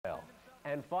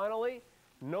And finally,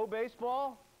 no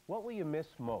baseball? What will you miss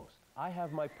most? I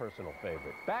have my personal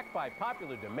favorite. Backed by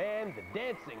popular demand, the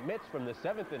Dancing Mitts from the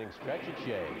 7th inning stretch at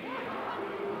Shea.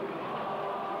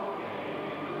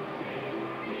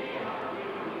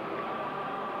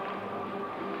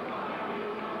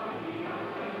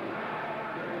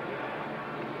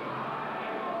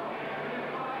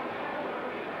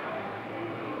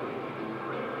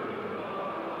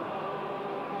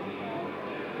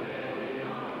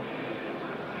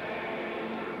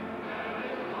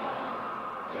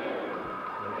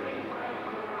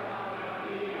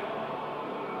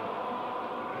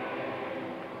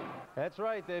 That's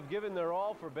right, they've given their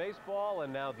all for baseball,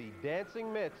 and now the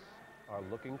Dancing Mitts are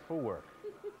looking for work.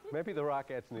 Maybe the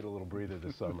Rockettes need a little breather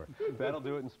this summer. That'll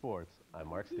do it in sports. I'm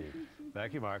Marc Stevens.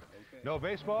 Thank you, Mark. Okay. No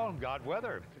baseball, got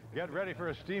weather. Get ready for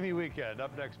a steamy weekend.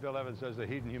 Up next, Bill Evans says the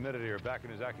heat and humidity are back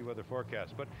in his AccuWeather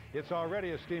forecast. But it's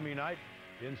already a steamy night.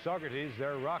 In Saugerties,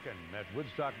 they're rocking at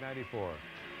Woodstock 94.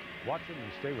 Watch them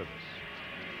and stay with us.